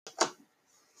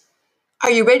Are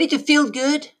you ready to feel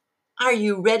good? Are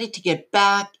you ready to get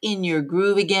back in your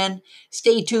groove again?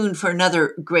 Stay tuned for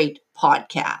another great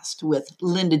podcast with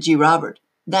Linda G. Robert.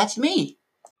 That's me.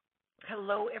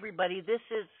 Hello, everybody. This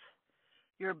is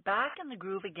your back in the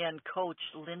groove again, Coach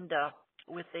Linda,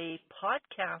 with a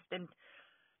podcast. And,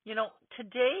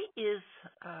 today is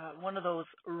one of those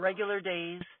regular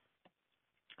days.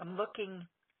 I'm looking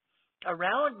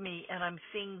around me and I'm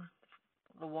seeing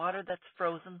the water that's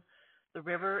frozen. The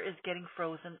river is getting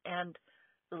frozen and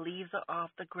the leaves are off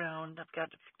the ground. I've got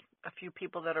a few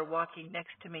people that are walking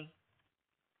next to me.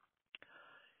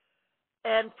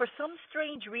 And for some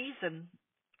strange reason,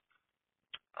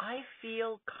 I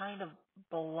feel kind of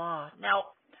blah. Now,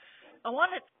 I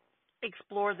want to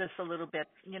explore this a little bit.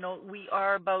 We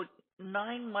are about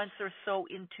 9 months or so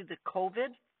into the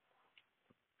COVID.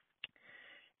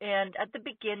 And at the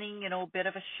beginning, a bit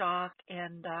of a shock.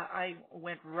 And I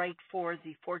went right for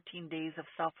the 14 days of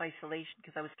self isolation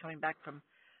because I was coming back from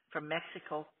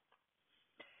Mexico.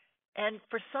 And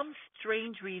for some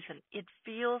strange reason, it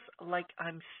feels like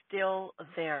I'm still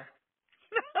there.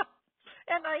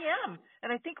 And I am.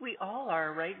 And I think we all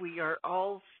are, right? We are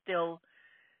all still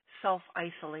self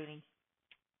isolating.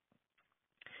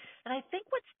 And I think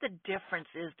what's the difference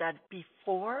is that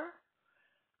before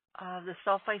the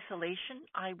self isolation,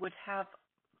 I would have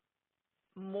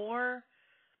more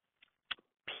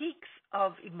peaks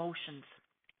of emotions,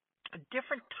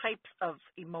 different types of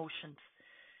emotions.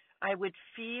 I would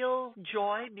feel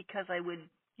joy because I would,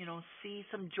 see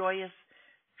some joyous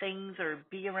things or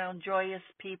be around joyous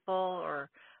people,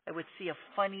 or I would see a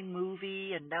funny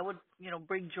movie and that would,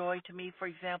 bring joy to me, for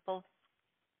example.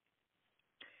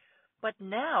 But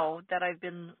now that I've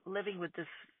been living with this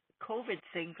COVID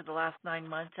thing for the last 9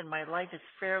 months and my life is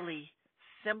fairly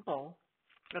simple,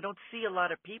 I don't see a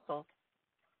lot of people.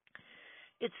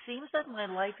 It seems that my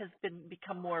life has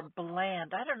become more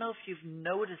bland. I don't know if you've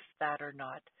noticed that or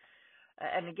not.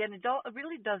 And again, it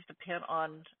really does depend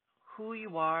on who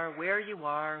you are,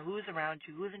 who's around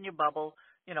you, who's in your bubble,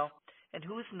 you know, and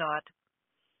who's not.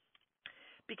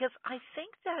 Because I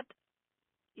think that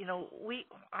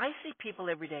I see people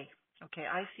every day. Okay,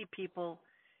 I see people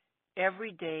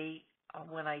every day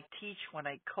when I teach, when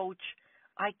I coach,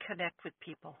 I connect with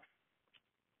people.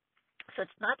 So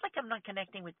it's not like I'm not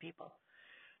connecting with people,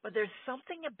 but there's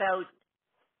something about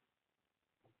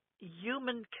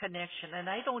human connection. And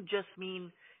I don't just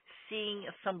mean seeing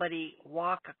somebody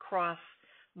walk across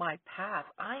my path.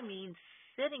 I mean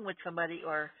sitting with somebody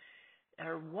or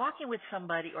walking with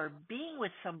somebody or being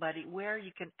with somebody where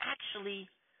you can actually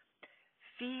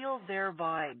feel their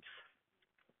vibes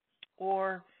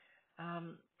or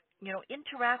um,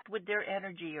 interact with their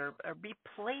energy or be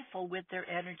playful with their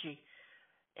energy.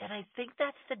 And I think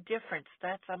that's the difference.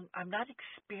 I'm not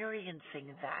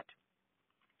experiencing that.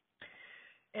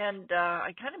 And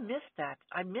I kind of miss that.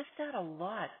 I miss that a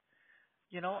lot.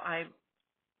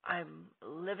 I'm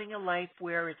living a life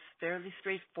where it's fairly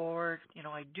straightforward.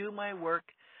 I do my work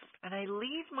and I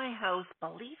leave my house,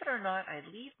 believe it or not, I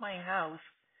leave my house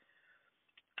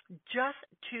just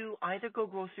to either go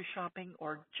grocery shopping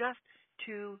or just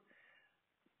to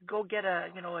go get a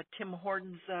Tim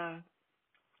Hortons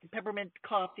peppermint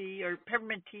coffee or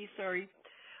peppermint tea, sorry.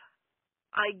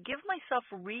 I give myself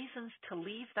reasons to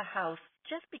leave the house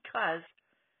just because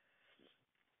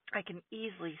I can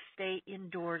easily stay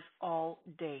indoors all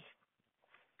day.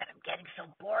 And I'm getting so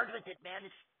bored with it, man.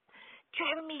 It's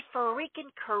driving me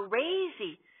freaking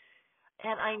crazy.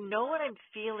 And I know when I'm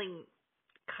feeling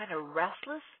kind of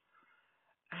restless,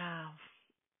 um,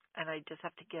 and I just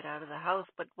have to get out of the house.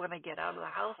 But when I get out of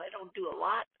the house, I don't do a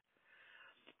lot.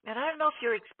 And I don't know if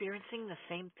you're experiencing the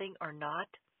same thing or not,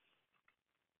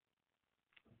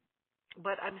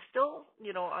 but I'm still,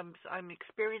 I'm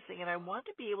experiencing, and I want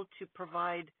to be able to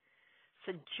provide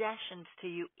suggestions to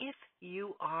you if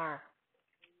you are.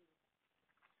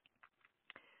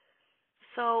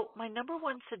 So my number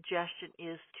one suggestion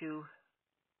is to,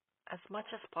 as much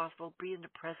as possible, be in the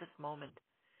present moment.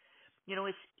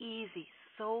 It's easy,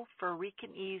 so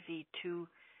freaking easy to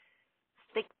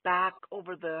think back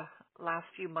over the last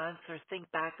few months or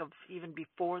think back of even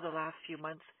before the last few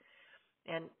months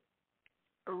and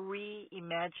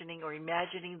reimagining or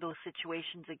imagining those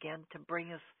situations again to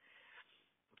bring us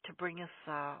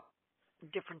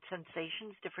different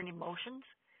sensations, different emotions.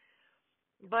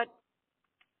 But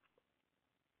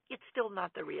it's still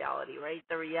not the reality, right?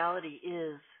 The reality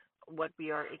is what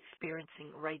we are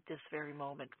experiencing right this very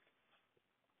moment.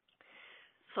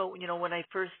 So, when I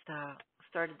first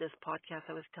started this podcast,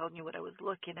 I was telling you what I was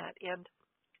looking at, and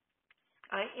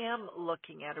I am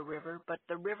looking at a river, but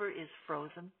the river is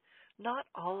frozen. Not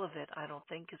all of it, I don't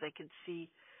think, because I can see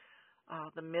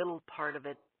the middle part of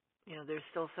it, there's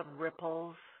still some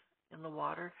ripples in the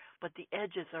water, but the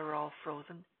edges are all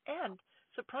frozen. And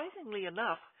surprisingly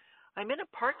enough, I'm in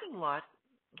a parking lot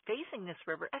facing this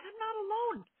river, and I'm not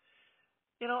alone.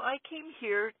 I came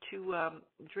here to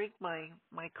drink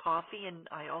my coffee, and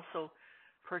I also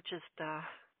purchased.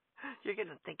 You're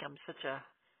gonna think I'm such a.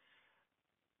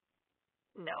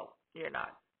 No, you're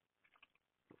not.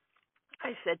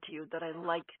 I said to you that I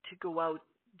like to go out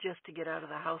just to get out of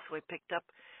the house, so I picked up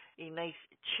a nice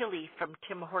chili from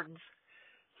Tim Hortons.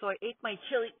 So I ate my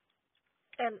chili,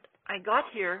 and I got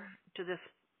here to this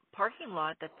parking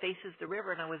lot that faces the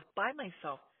river, and I was by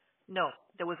myself. No,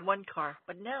 there was one car,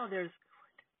 but now there's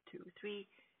 2, 3,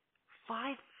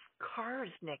 5 cars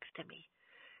next to me.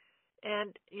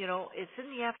 And, it's in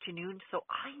the afternoon, so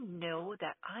I know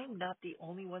that I'm not the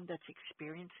only one that's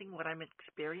experiencing what I'm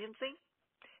experiencing.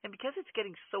 And because it's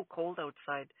getting so cold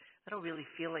outside, I don't really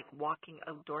feel like walking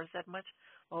outdoors that much,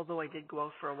 although I did go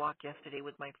out for a walk yesterday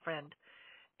with my friend.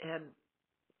 And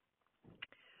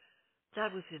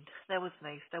that was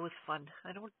nice. That was fun.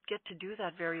 I don't get to do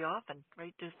that very often,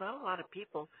 right? There's not a lot of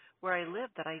people where I live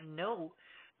that I know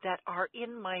that are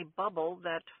in my bubble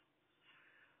that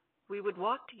we would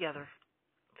walk together.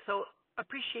 So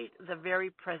appreciate the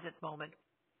very present moment.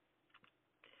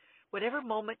 Whatever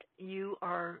moment you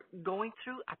are going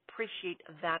through, appreciate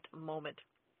that moment.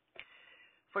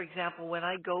 For example, when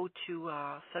I go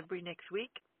to Sudbury next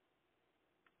week,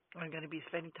 I'm going to be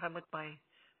spending time with my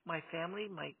family,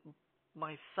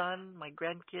 my son, my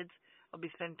grandkids. I'll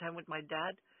be spending time with my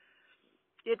dad.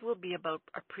 It will be about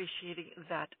appreciating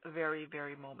that very,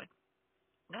 very moment.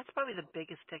 That's probably the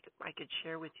biggest tip I could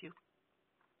share with you.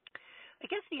 I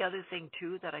guess the other thing,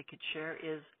 too, that I could share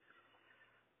is,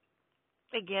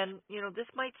 again, this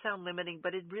might sound limiting,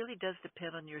 but it really does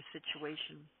depend on your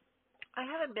situation. I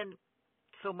haven't been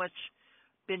so much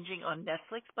binging on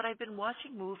Netflix, but I've been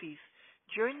watching movies.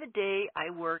 During the day, I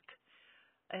work.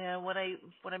 And what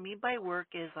I mean by work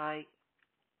is I'll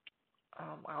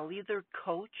either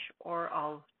coach or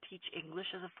I'll teach English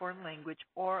as a foreign language,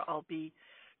 or I'll be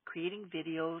creating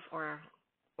videos, or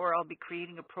I'll be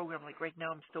creating a program. Like right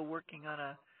now, I'm still working on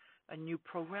a new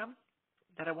program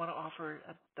that I want to offer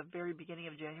at the very beginning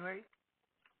of January.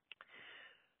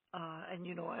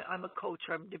 And I'm a coach.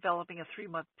 I'm developing a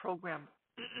 3-month program,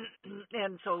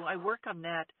 and so I work on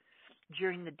that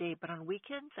during the day. But on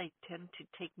weekends, I tend to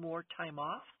take more time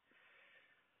off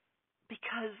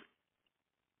because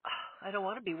I don't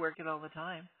want to be working all the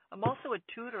time. I'm also a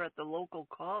tutor at the local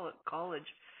college,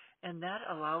 and that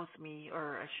allows me,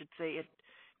 or I should say it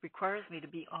requires me to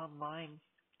be online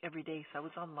every day. So I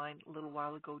was online a little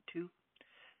while ago too,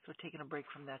 so taking a break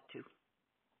from that too,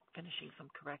 finishing some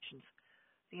corrections.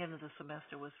 The end of the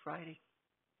semester was Friday.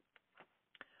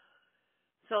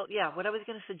 So yeah, what I was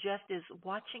going to suggest is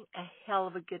watching a hell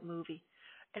of a good movie,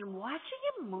 and watching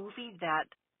a movie that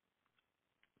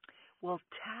will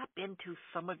tap into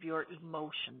some of your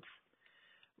emotions,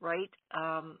 right?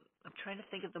 I'm trying to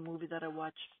think of the movie that I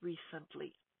watched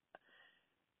recently.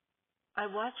 I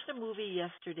watched a movie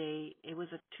yesterday. It was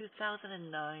a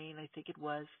 2009, I think it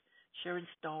was, Sharon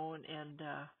Stone and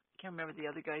I can't remember the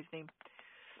other guy's name.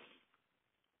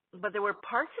 But there were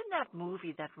parts in that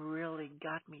movie that really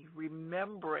got me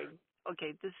remembering.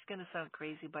 Okay, this is going to sound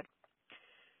crazy, but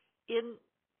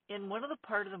in one of the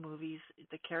part of the movies,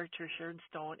 the character Sharon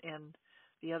Stone and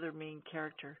the other main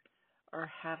character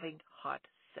are having hot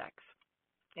sex.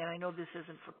 And I know this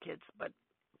isn't for kids, but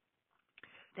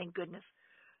thank goodness.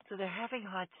 So they're having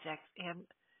hot sex, and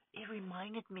it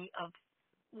reminded me of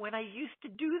when I used to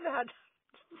do that.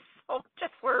 So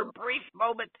just for a brief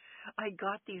moment, I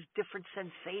got these different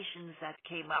sensations that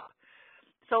came up.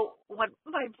 So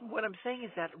what I'm saying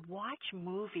is that watch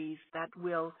movies that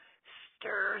will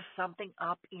stir something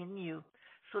up in you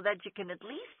so that you can at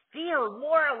least feel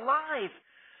more alive.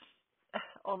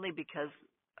 Only because,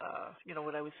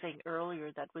 what I was saying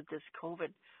earlier, that with this COVID,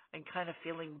 I'm kind of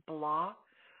feeling blah.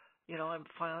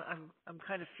 I'm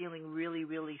kind of feeling really,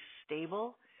 really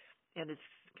stable, and it's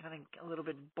kind of a little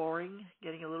bit boring,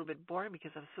 getting a little bit boring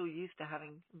because I'm so used to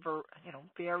having,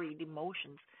 varied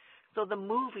emotions. So the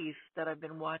movies that I've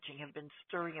been watching have been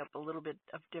stirring up a little bit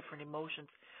of different emotions.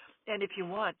 And if you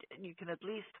want, you can at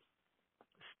least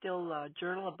still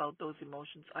journal about those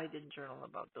emotions. I didn't journal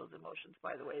about those emotions,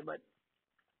 by the way, but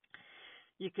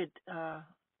you can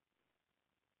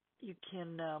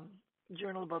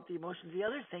journal about the emotions. The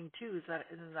other thing too is that,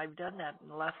 and I've done that in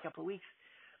the last couple of weeks,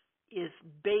 is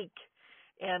bake.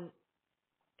 And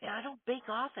I don't bake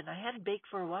often. I hadn't baked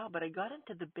for a while, but I got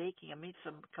into the baking. I made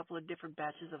a couple of different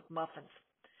batches of muffins.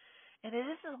 And it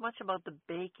isn't so much about the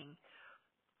baking.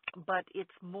 but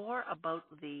it's more about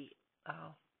the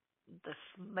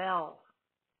smell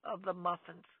of the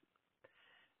muffins,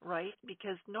 right?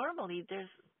 Because normally there's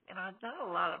not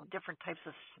a lot of different types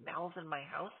of smells in my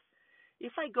house.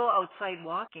 If I go outside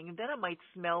walking, then I might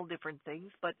smell different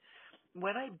things. But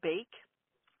when I bake,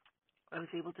 I was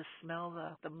able to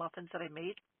smell the muffins that I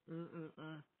made.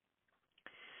 Mm-mm-mm.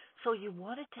 So you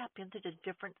want to tap into the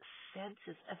different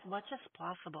senses as much as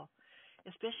possible,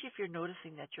 especially if you're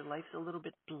noticing that your life's a little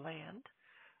bit bland.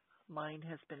 Mine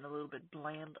has been a little bit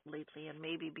bland lately, and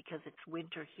maybe because it's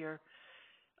winter here,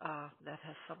 that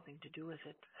has something to do with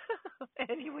it.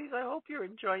 Anyways, I hope you're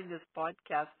enjoying this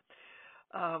podcast.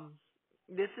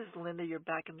 This is Linda, you're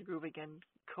back in the groove again,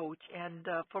 coach. And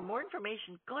for more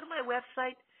information, go to my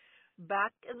website,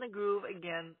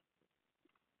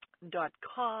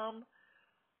 backinthegrooveagain.com.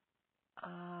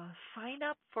 Sign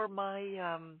up for my,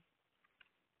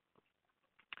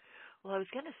 well, I was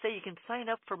going to say you can sign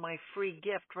up for my free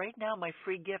gift. Right now, my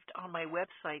free gift on my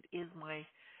website is my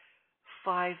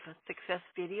 5 success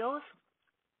videos.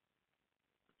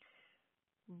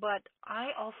 But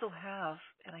I also have,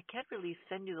 and I can't really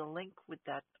send you the link with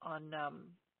that on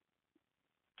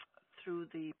through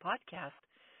the podcast,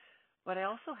 but I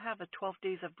also have a 12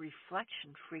 days of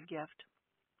reflection free gift.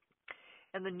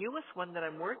 And the newest one that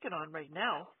I'm working on right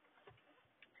now,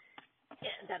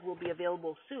 and that will be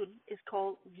available soon, is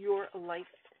called Your Life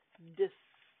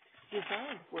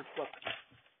Design Workbook,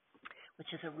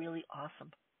 which is a really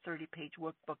awesome 30-page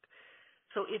workbook.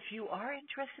 So if you are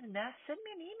interested in that, send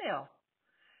me an email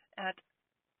at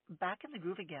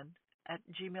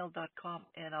backinthegrooveagain@gmail.com,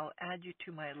 and I'll add you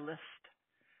to my list.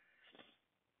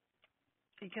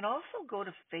 You can also go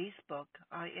to Facebook.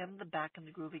 I am the Back in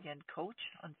the Groove Again coach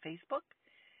on Facebook,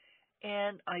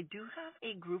 and I do have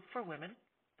a group for women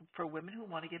who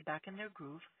want to get back in their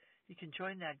groove. You can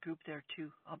join that group there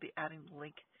too. I'll be adding the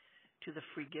link to the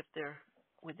free gift there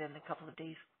within a couple of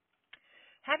days.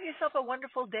 Have yourself a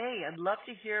wonderful day. I'd love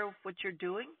to hear what you're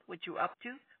doing, what you're up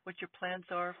to, what your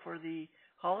plans are for the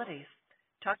holidays.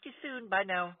 Talk to you soon. Bye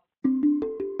now.